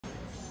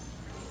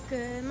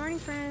Good morning,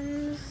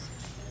 friends.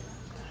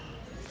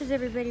 Is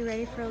everybody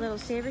ready for a little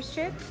Savers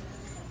trip?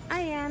 I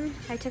am.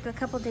 I took a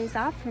couple days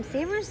off from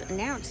Savers, and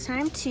now it's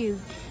time to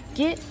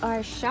get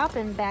our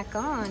shopping back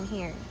on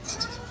here.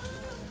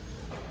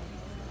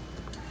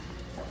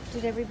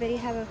 Did everybody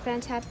have a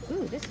fantastic...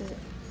 Ooh, this is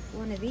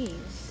one of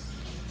these.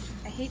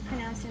 I hate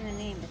pronouncing the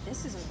name, but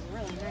this is a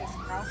really nice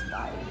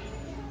crossbody.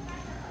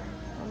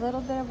 A little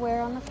bit of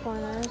wear on the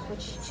corners,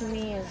 which to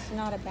me is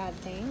not a bad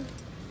thing.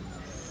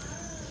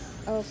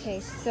 Okay,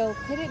 so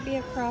could it be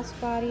a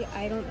crossbody?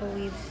 I don't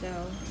believe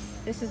so.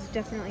 This is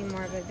definitely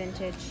more of a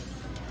vintage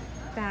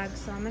bag,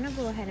 so I'm gonna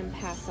go ahead and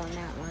pass on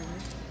that one.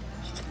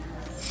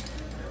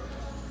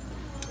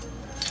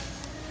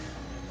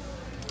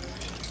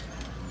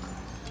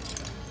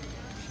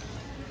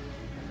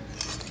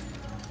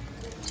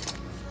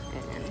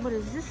 And what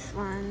is this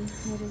one?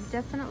 It is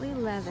definitely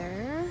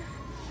leather.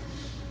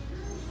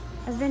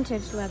 A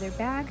vintage leather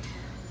bag.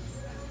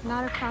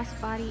 Not a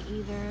crossbody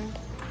either.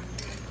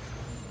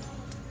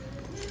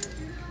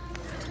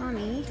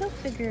 Tommy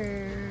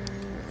Hilfiger.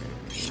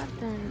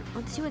 Nothing.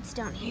 Let's see what's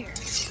down here.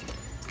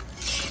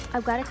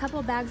 I've got a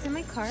couple bags in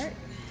my cart,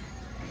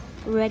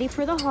 ready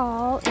for the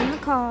haul in the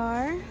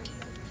car.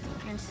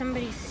 And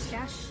somebody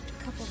stashed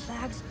a couple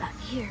bags back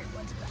here.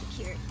 What's back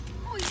here?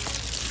 Oh, yeah.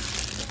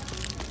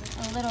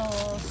 A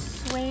little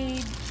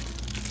suede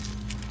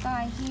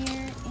guy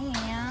here,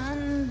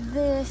 and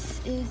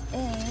this is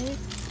a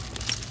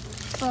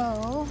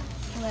faux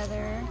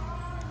leather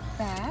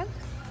bag.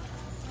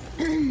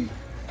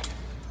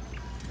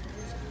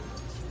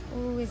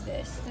 Who is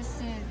this? This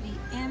is the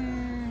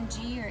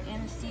MG or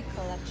MC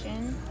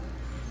collection.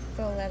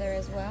 Faux leather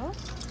as well.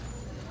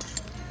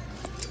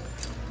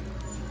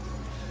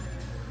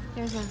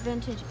 There's a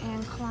vintage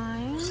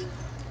Ankline.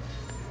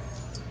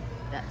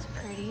 That's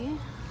pretty.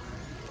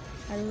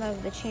 I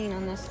love the chain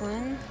on this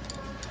one.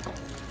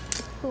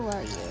 Who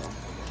are you?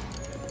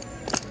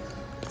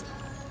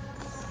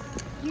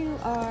 You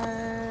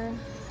are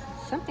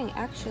something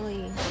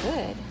actually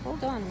good.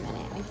 Hold on a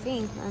minute, I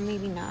think, or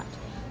maybe not.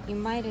 You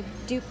might have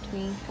duped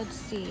me. Let's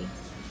see.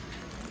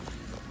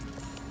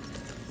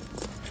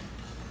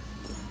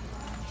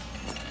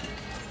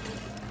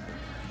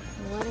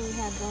 What do we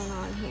have going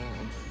on here?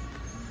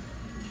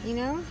 You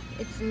know,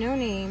 it's no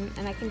name,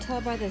 and I can tell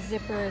by the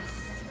zipper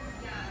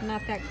it's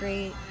not that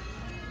great.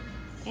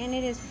 And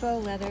it is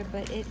faux leather,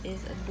 but it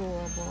is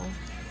adorable.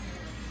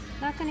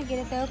 Not gonna get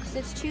it though, because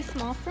it's too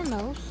small for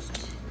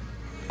most.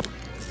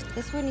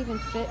 This wouldn't even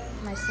fit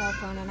my cell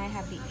phone, and I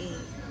have the 8.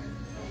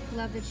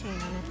 Love the chain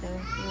on it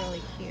though,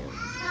 really cute.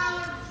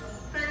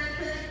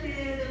 Furniture to the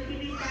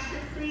TV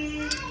section,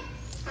 please.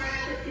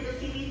 Furniture to the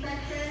TV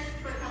section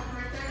for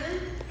customer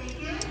service. Thank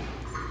you.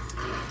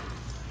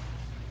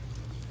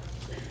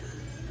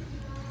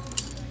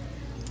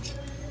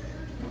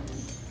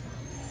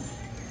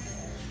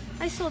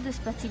 I sold this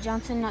Betsy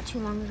Johnson not too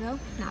long ago.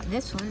 Not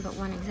this one, but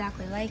one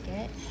exactly like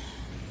it.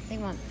 They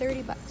want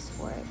 30 bucks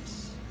for it.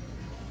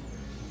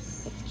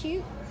 It's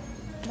cute,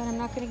 but I'm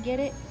not gonna get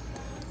it.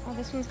 Oh,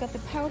 this one's got the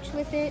pouch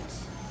with it,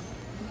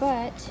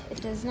 but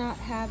it does not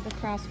have the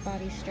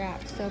crossbody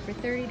strap. So for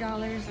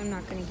 $30, I'm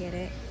not gonna get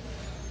it.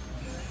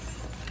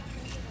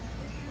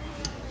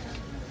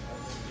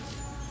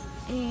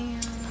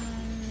 And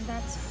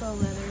that's faux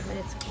leather, but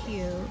it's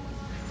cute.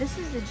 This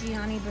is the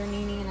Gianni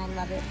Bernini, and I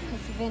love it.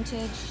 It's a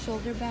vintage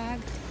shoulder bag,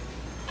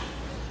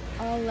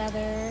 all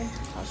leather.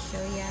 I'll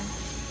show you.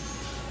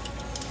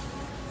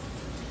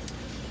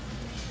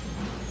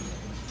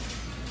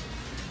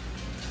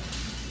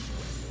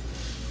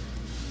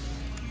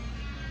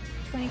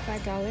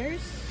 $25.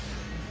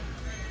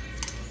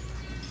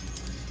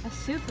 A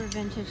super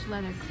vintage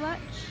leather clutch.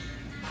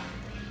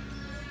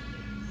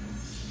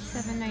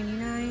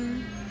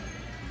 $7.99.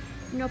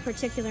 No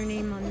particular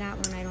name on that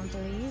one, I don't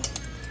believe.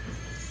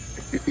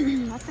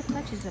 Lots of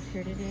clutches up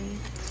here today.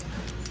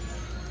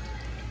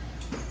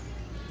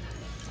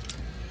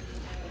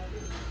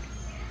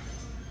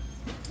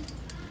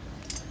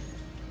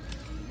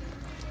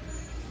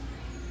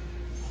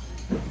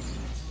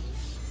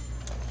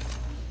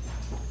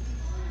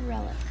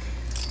 Relic.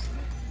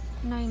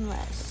 9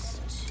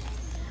 West.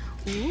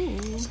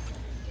 Ooh.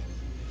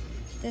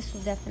 This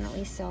will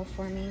definitely sell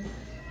for me.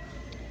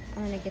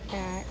 I'm gonna get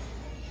that.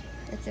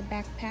 It's a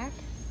backpack.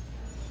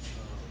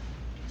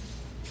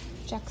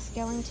 Jack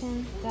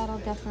Skellington. That'll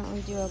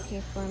definitely do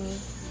okay for me.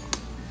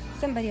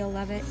 Somebody will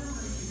love it.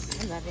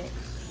 I love it.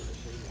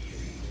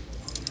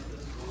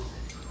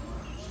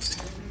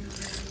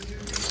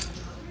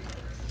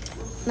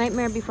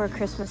 Nightmare Before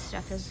Christmas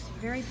stuff is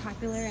very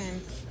popular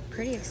and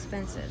pretty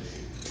expensive.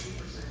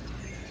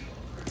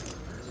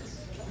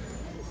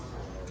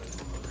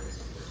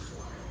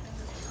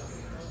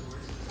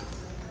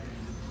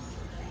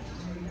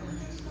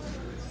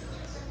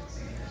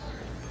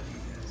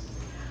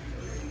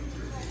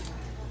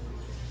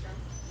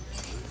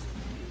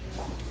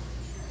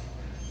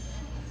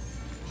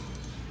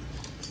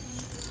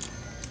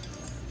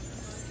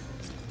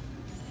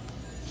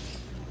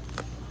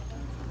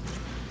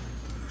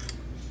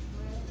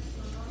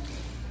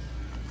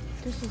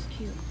 This is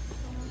cute.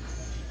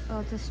 Oh,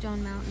 it's a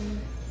stone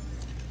mountain.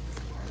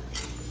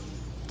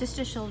 Just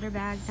a shoulder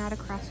bag, not a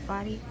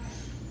crossbody.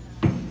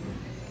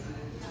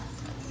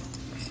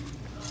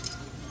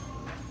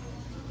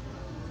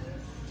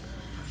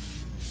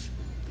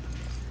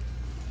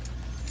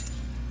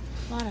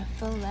 A lot of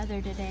faux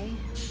leather today.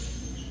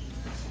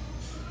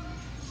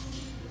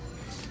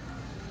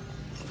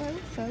 Faux.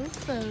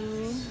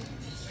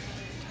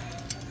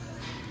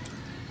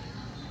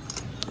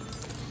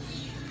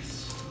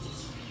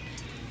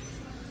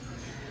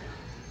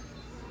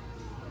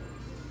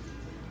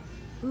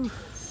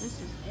 Oof,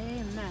 this is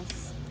a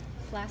mess.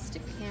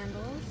 Plastic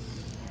candles.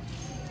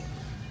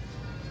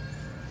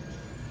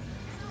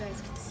 You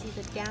guys can see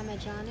the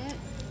damage on it.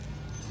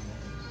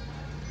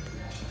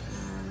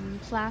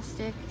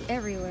 Plastic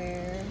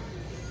everywhere.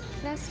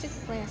 Plastic.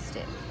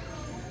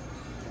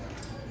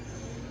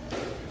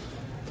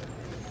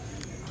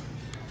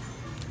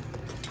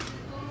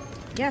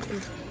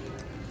 Yucky.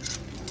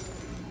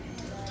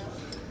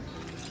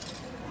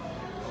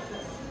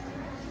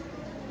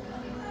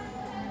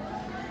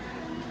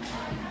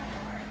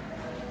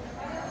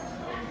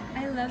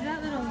 I love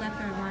that little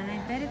leopard one. I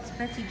bet it's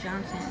Betsy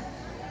Johnson.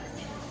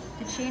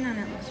 The chain on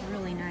it looks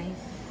really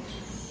nice.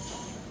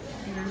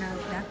 I don't know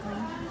exactly.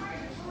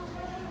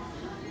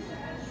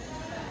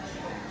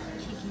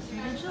 Take you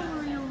through the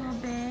jewelry a little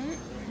bit.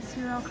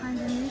 See what all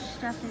kinds of new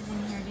stuff is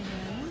in here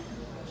today.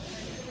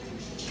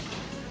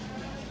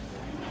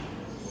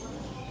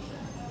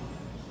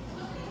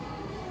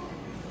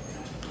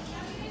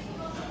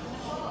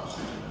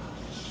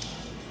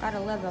 Gotta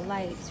love the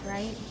lights,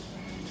 right?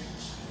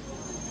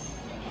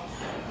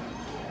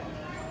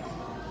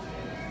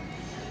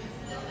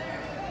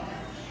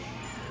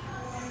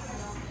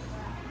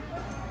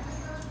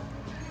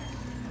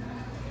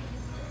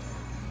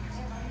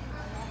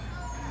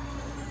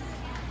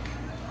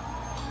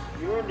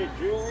 You're in the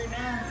jewelry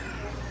now?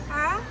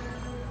 Huh?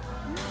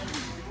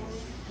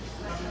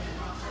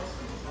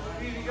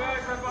 You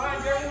guys are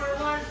behind everywhere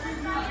line,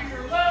 please move to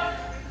your left.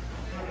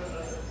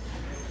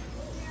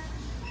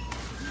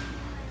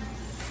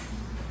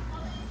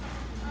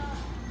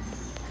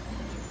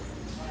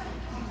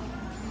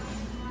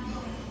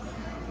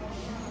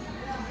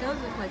 Those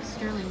look like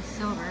sterling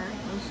silver,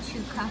 those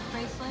two cuff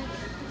bracelets,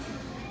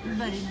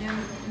 but I don't know.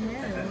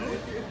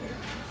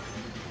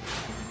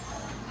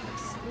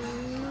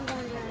 Move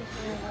on down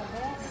here a little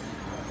bit.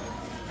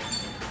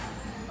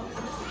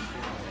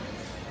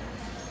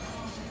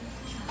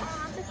 Oh,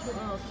 that's a cute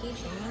little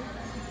keychain.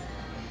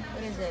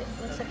 What is it?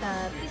 Looks like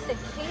a piece of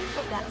cake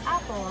with that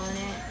apple on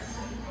it.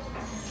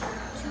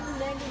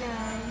 $2.99.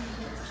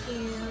 It's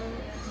cute.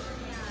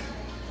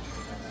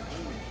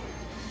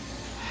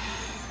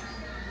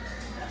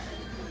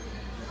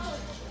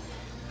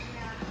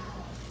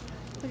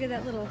 Look at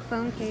that little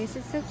phone case.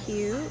 It's so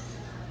cute.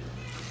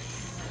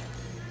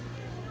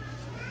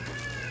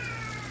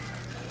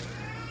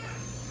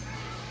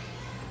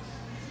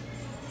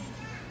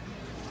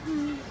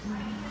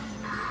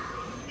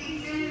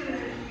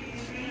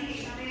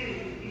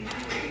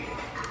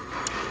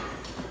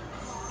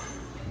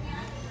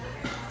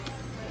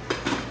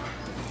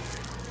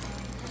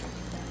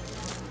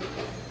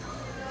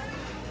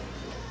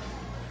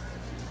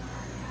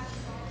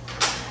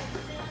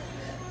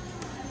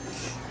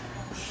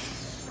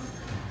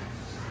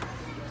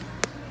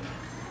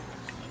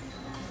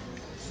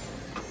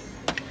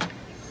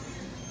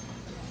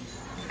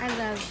 I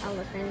love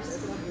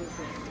elephants.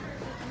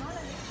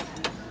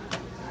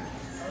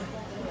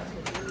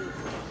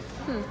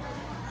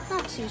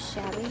 Not too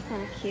shabby,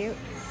 kind of cute.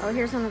 Oh,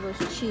 here's one of those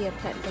chia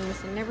pet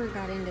things. I never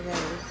got into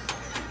those.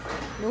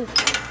 Nope,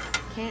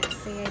 can't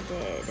say I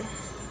did.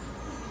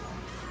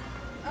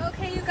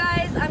 Okay, you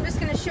guys, I'm just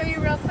gonna show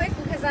you real quick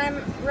because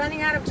I'm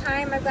running out of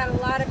time. I've got a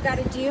lot I've got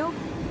to do,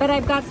 but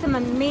I've got some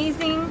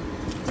amazing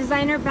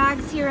designer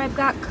bags here. I've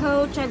got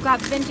Coach, I've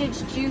got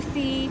Vintage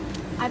Juicy,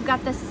 I've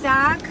got the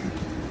Sack,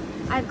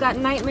 I've got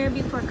Nightmare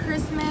Before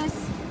Christmas,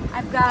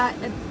 I've got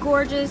a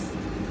gorgeous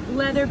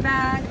leather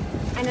bag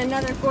and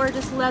another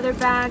gorgeous leather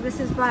bag. This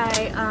is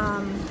by,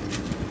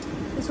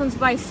 this one's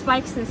by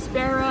Spikes and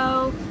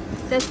Sparrow.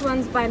 This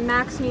one's by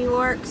Max New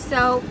York.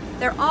 So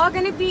they're all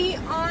gonna be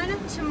on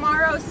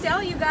tomorrow's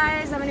sale, you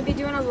guys. I'm gonna be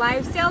doing a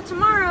live sale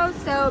tomorrow,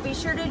 so be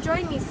sure to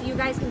join me so you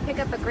guys can pick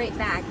up a great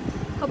bag.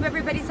 Hope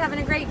everybody's having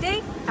a great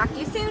day. Talk to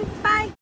you soon. Bye.